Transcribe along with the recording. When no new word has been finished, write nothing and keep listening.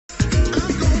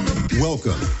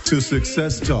Welcome to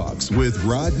Success Talks with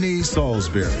Rodney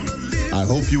Saulsberry. I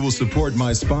hope you will support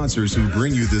my sponsors who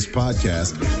bring you this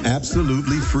podcast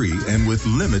absolutely free and with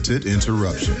limited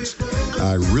interruptions.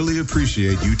 I really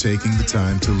appreciate you taking the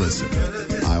time to listen.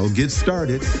 I'll get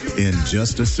started in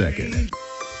just a second.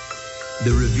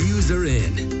 The reviews are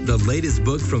in. The latest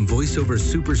book from voiceover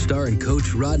superstar and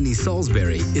coach Rodney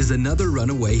Saulsberry is another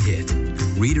runaway hit.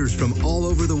 Readers from all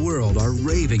over the world are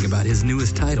raving about his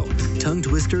newest title, Tongue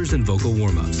Twisters and Vocal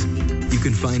Warm-Ups. You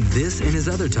can find this and his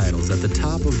other titles at the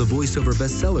top of the voiceover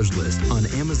bestsellers list on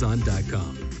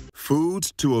Amazon.com.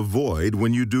 Foods to avoid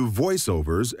when you do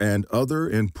voiceovers and other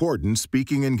important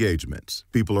speaking engagements.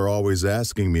 People are always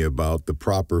asking me about the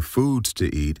proper foods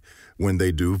to eat when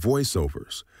they do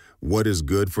voiceovers. What is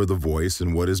good for the voice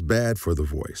and what is bad for the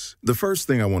voice? The first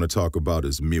thing I want to talk about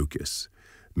is mucus.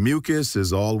 Mucus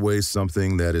is always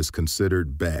something that is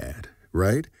considered bad,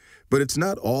 right? But it's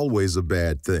not always a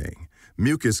bad thing.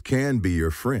 Mucus can be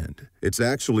your friend. It's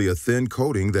actually a thin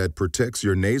coating that protects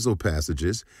your nasal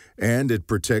passages, and it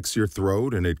protects your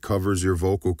throat, and it covers your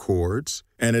vocal cords.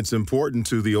 And it's important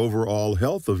to the overall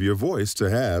health of your voice to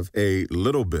have a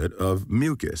little bit of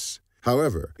mucus.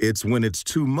 However, it's when it's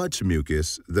too much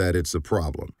mucus that it's a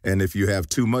problem. And if you have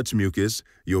too much mucus,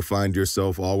 you'll find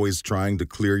yourself always trying to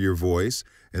clear your voice.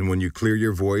 And when you clear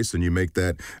your voice and you make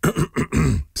that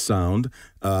sound,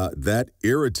 that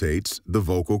irritates the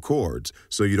vocal cords.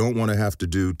 So you don't want to have to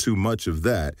do too much of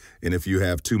that. And if you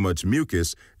have too much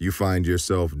mucus, you find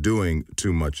yourself doing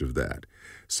too much of that.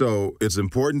 So it's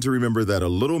important to remember that a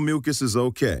little mucus is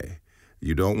okay.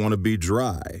 You don't want to be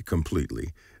dry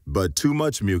completely. But too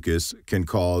much mucus can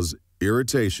cause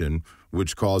irritation,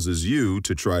 which causes you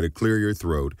to try to clear your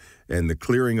throat, and the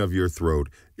clearing of your throat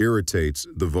irritates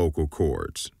the vocal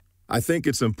cords. I think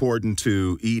it's important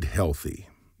to eat healthy.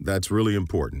 That's really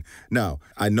important. Now,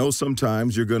 I know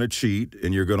sometimes you're going to cheat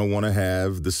and you're going to want to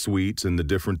have the sweets and the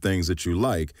different things that you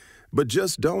like, but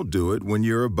just don't do it when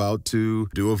you're about to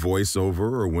do a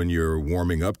voiceover or when you're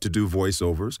warming up to do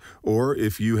voiceovers, or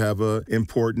if you have an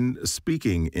important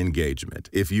speaking engagement.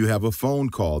 If you have a phone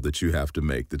call that you have to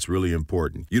make that's really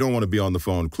important, you don't want to be on the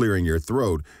phone clearing your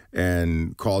throat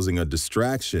and causing a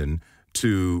distraction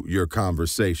to your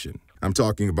conversation. I'm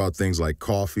talking about things like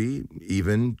coffee,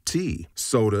 even tea,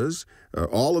 sodas.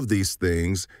 All of these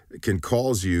things can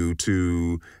cause you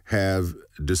to have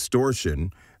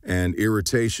distortion and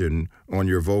irritation on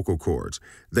your vocal cords.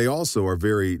 They also are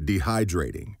very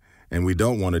dehydrating, and we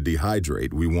don't want to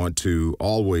dehydrate. We want to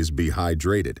always be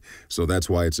hydrated. So that's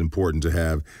why it's important to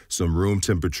have some room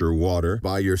temperature water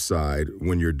by your side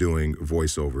when you're doing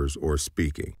voiceovers or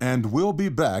speaking. And we'll be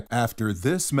back after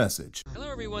this message.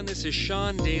 Hello everyone, this is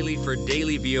Sean Daly for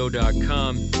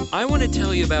dailyvo.com. I want to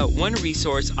tell you about one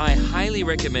resource I highly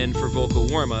recommend for vocal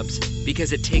warm-ups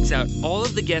because it takes out all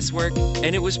of the guesswork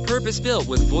and it was purpose-built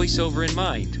with voiceover in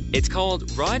mind. It's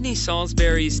called Rodney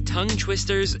Saulsberry's Tongue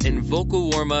Twisters and Vocal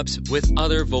Warm-Ups with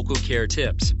Other Vocal Care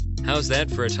Tips. How's that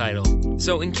for a title?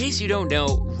 So in case you don't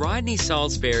know, Rodney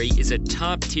Saulsberry is a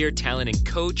top-tier talent and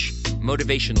coach,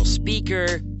 motivational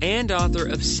speaker, and author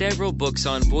of several books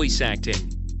on voice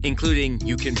acting, including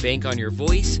You Can Bank on Your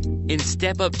Voice and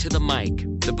Step Up to the Mic.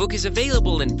 The book is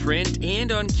available in print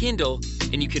and on Kindle,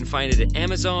 and you can find it at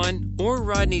Amazon or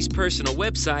Rodney's personal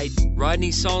website,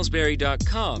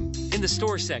 rodneysaulsberry.com, in the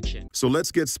store section. So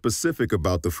let's get specific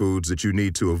about the foods that you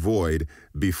need to avoid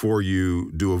before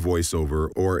you do a voiceover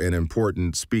or an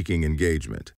important speaking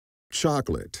engagement.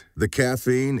 Chocolate. The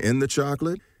caffeine in the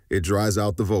chocolate, it dries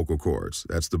out the vocal cords.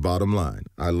 That's the bottom line.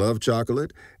 I love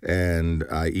chocolate, and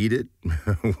I eat it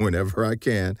whenever I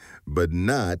can, but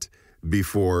not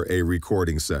before a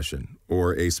recording session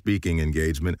or a speaking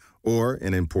engagement or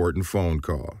an important phone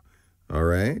call. All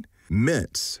right?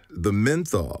 Mints, the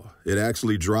menthol, it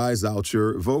actually dries out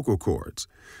your vocal cords.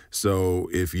 So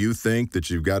if you think that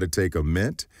you've got to take a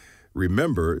mint,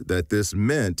 remember that this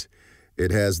mint, it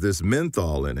has this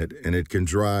menthol in it, and it can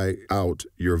dry out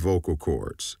your vocal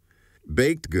cords.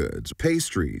 Baked goods,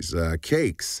 pastries,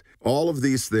 cakes, all of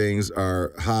these things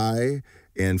are high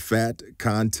in fat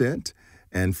content,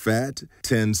 and fat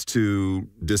tends to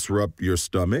disrupt your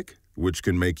stomach, which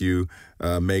can make you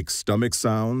make stomach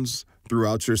sounds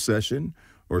throughout your session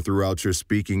or throughout your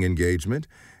speaking engagement.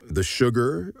 The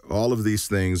sugar, all of these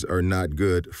things are not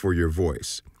good for your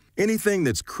voice. Anything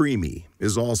that's creamy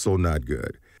is also not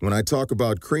good. When I talk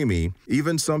about creamy,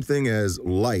 even something as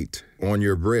light on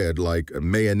your bread like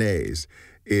mayonnaise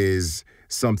is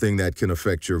something that can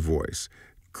affect your voice.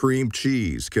 Cream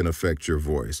cheese can affect your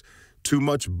voice. Too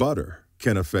much butter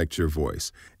can affect your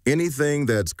voice. Anything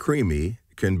that's creamy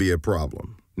can be a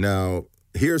problem. Now,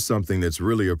 Here's something that's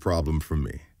really a problem for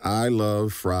me. I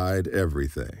love fried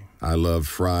everything. I love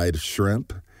fried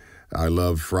shrimp. I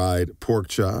love fried pork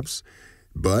chops.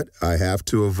 But I have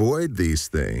to avoid these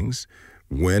things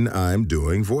when I'm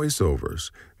doing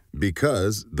voiceovers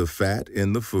because the fat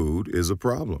in the food is a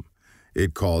problem.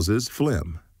 It causes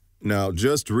phlegm. Now,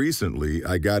 just recently,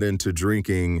 I got into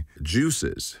drinking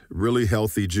juices, really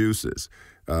healthy juices,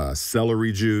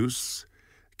 celery juice,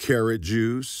 carrot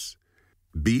juice,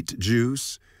 beet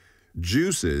juice.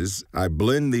 Juices, I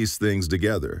blend these things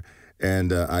together,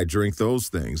 and I drink those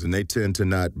things, and they tend to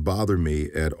not bother me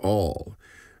at all.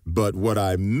 But what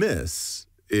I miss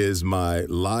is my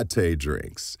latte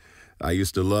drinks. I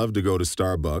used to love to go to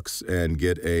Starbucks and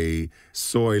get a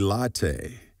soy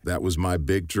latte. That was my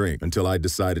big drink until I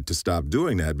decided to stop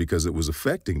doing that because it was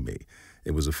affecting me.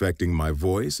 It was affecting my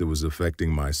voice. It was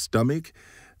affecting my stomach.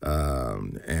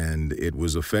 And it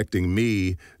was affecting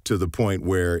me to the point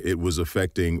where it was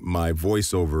affecting my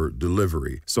voiceover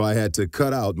delivery. So I had to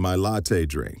cut out my latte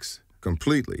drinks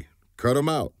completely. Cut them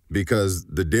out because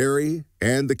the dairy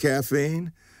and the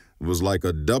caffeine was like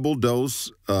a double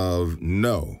dose of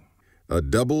no. A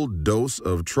double dose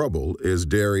of trouble is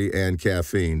dairy and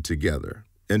caffeine together.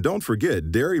 And don't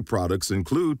forget, dairy products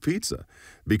include pizza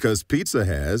because pizza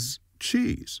has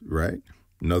cheese, right?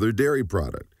 Another dairy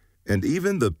product. And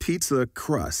even the pizza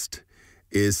crust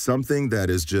is something that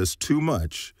is just too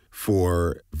much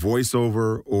for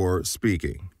voiceover or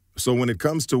speaking. So when it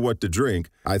comes to what to drink,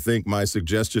 I think my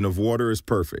suggestion of water is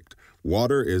perfect.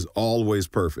 Water is always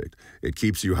perfect. It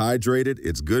keeps you hydrated.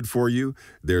 It's good for you.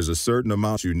 There's a certain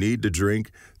amount you need to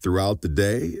drink throughout the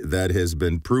day that has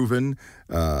been proven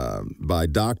by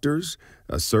doctors,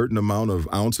 a certain amount of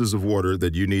ounces of water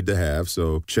that you need to have.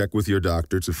 So check with your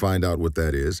doctor to find out what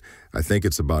that is. I think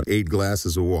it's about 8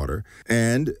 glasses of water.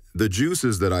 And the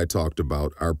juices that I talked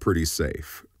about are pretty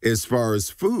safe. As far as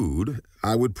food,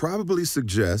 I would probably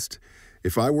suggest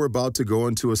if I were about to go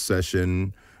into a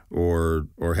session or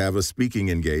have a speaking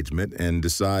engagement and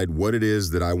decide what it is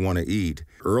that I want to eat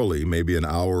early, maybe an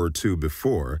hour or two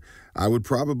before, I would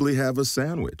probably have a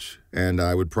sandwich. And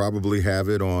I would probably have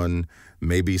it on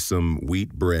maybe some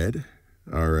wheat bread,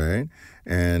 all right?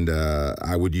 And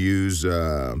I would use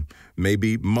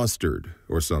maybe mustard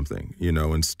or something,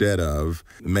 instead of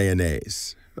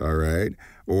mayonnaise, all right?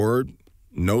 Or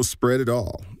no spread at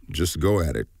all. Just go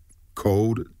at it.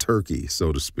 Cold turkey,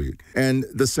 so to speak. And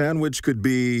the sandwich could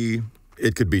be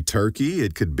turkey,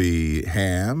 it could be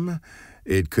ham,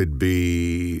 it could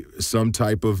be some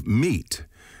type of meat.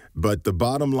 But the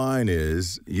bottom line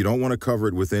is you don't want to cover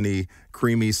it with any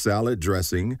creamy salad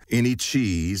dressing, any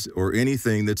cheese, or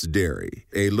anything that's dairy.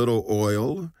 A little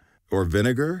oil or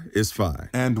vinegar is fine.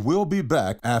 And we'll be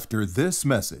back after this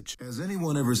message. Has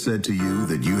anyone ever said to you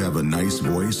that you have a nice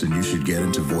voice and you should get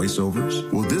into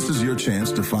voiceovers? Well, this is your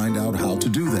chance to find out how to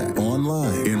do that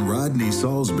online in Rodney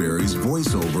Saulsberry's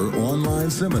voiceover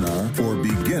online seminar for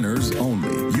beginners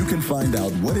only. You can find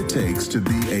out what it takes to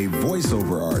be a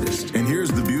voiceover artist. And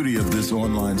here's the beauty of this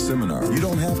online seminar. You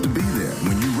don't have to be there.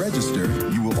 When you register,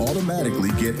 you will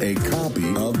automatically get a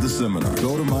copy of the seminar.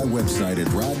 Go to my website at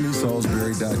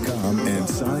rodneysaulsberry.com and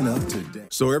sign up today.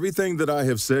 So everything that I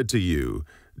have said to you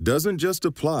doesn't just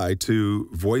apply to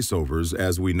voiceovers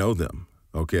as we know them,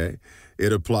 okay?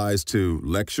 It applies to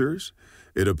lectures.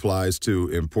 It applies to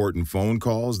important phone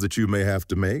calls that you may have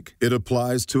to make. It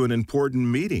applies to an important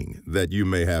meeting that you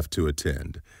may have to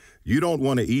attend. You don't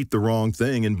want to eat the wrong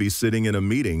thing and be sitting in a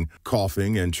meeting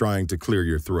coughing and trying to clear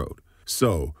your throat.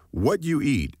 So what you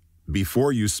eat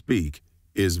before you speak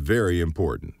is very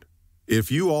important. If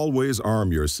you always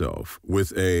arm yourself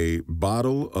with a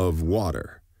bottle of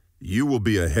water, you will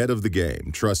be ahead of the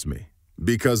game, trust me.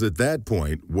 Because at that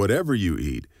point, whatever you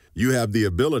eat, you have the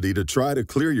ability to try to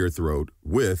clear your throat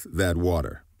with that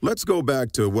water. Let's go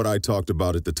back to what I talked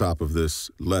about at the top of this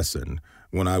lesson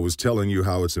when I was telling you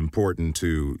how it's important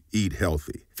to eat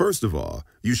healthy. First of all,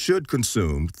 you should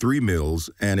consume 3 meals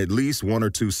and at least 1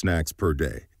 or 2 snacks per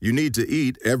day. You need to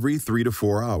eat every 3 to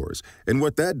 4 hours. And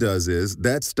what that does is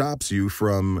that stops you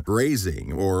from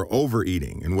grazing or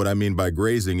overeating. And what I mean by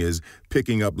grazing is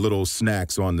picking up little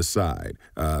snacks on the side,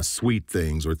 sweet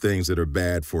things or things that are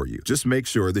bad for you. Just make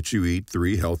sure that you eat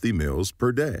 3 healthy meals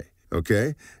per day,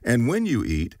 okay? And when you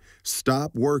eat,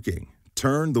 stop working.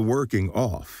 Turn the working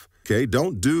off. Okay,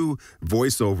 don't do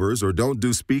voiceovers or don't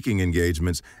do speaking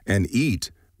engagements and eat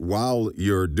while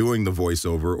you're doing the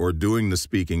voiceover or doing the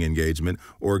speaking engagement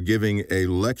or giving a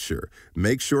lecture.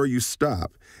 Make sure you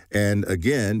stop and,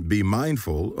 again, be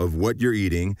mindful of what you're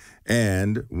eating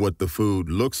and what the food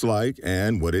looks like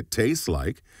and what it tastes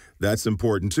like. That's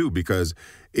important, too, because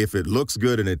if it looks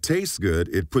good and it tastes good,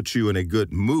 it puts you in a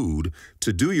good mood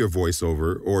to do your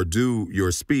voiceover or do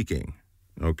your speaking,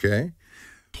 okay?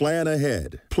 Plan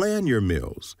ahead. Plan your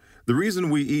meals. The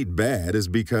reason we eat bad is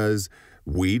because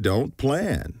we don't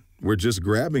plan. We're just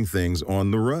grabbing things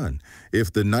on the run.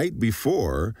 If the night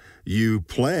before you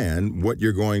plan what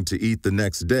you're going to eat the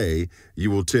next day,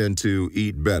 you will tend to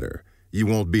eat better. You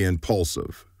won't be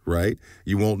impulsive, right?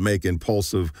 You won't make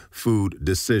impulsive food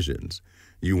decisions.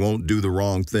 You won't do the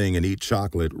wrong thing and eat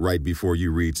chocolate right before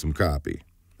you read some copy,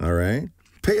 all right?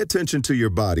 Pay attention to your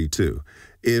body, too.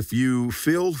 If you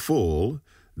feel full,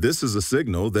 this is a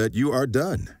signal that you are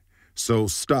done. So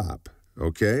stop,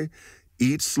 okay?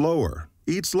 Eat slower.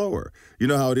 Eat slower. You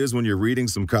know how it is when you're reading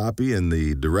some copy and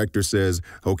the director says,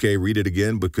 okay, read it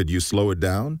again, but could you slow it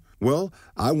down? Well,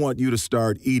 I want you to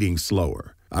start eating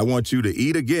slower. I want you to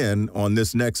eat again on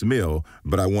this next meal,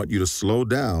 but I want you to slow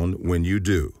down when you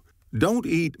do. Don't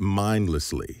eat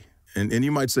mindlessly. And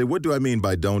you might say, what do I mean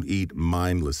by don't eat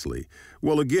mindlessly?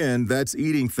 Well, again, that's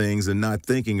eating things and not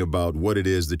thinking about what it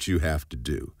is that you have to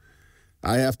do.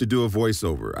 I have to do a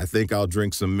voiceover. I think I'll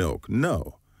drink some milk.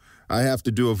 No. I have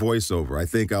to do a voiceover. I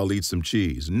think I'll eat some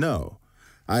cheese. No.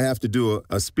 I have to do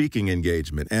a speaking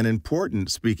engagement, an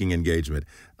important speaking engagement.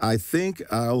 I think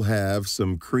I'll have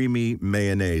some creamy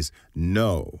mayonnaise.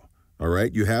 No. All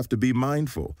right? You have to be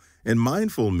mindful. And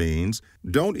mindful means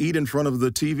don't eat in front of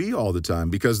the TV all the time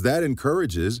because that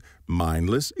encourages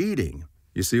mindless eating.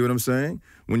 You see what I'm saying?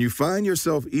 When you find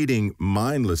yourself eating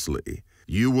mindlessly,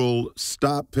 you will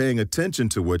stop paying attention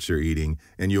to what you're eating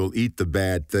and you'll eat the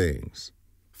bad things.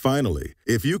 Finally,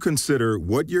 if you consider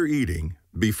what you're eating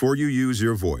before you use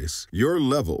your voice, your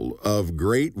level of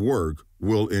great work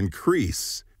will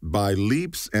increase by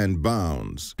leaps and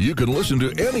bounds. You can listen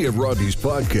to any of Rodney's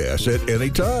podcasts at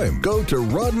any time. Go to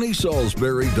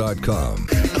RodneySaulsberry.com.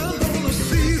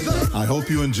 I hope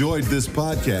you enjoyed this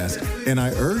podcast, and I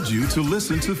urge you to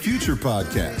listen to future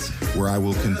podcasts where I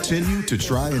will continue to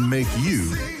try and make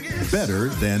you better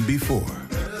than before.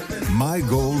 My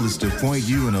goal is to point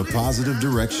you in a positive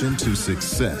direction to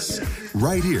success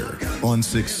right here on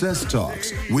Success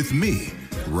Talks with me,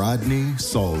 Rodney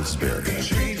Saulsberry.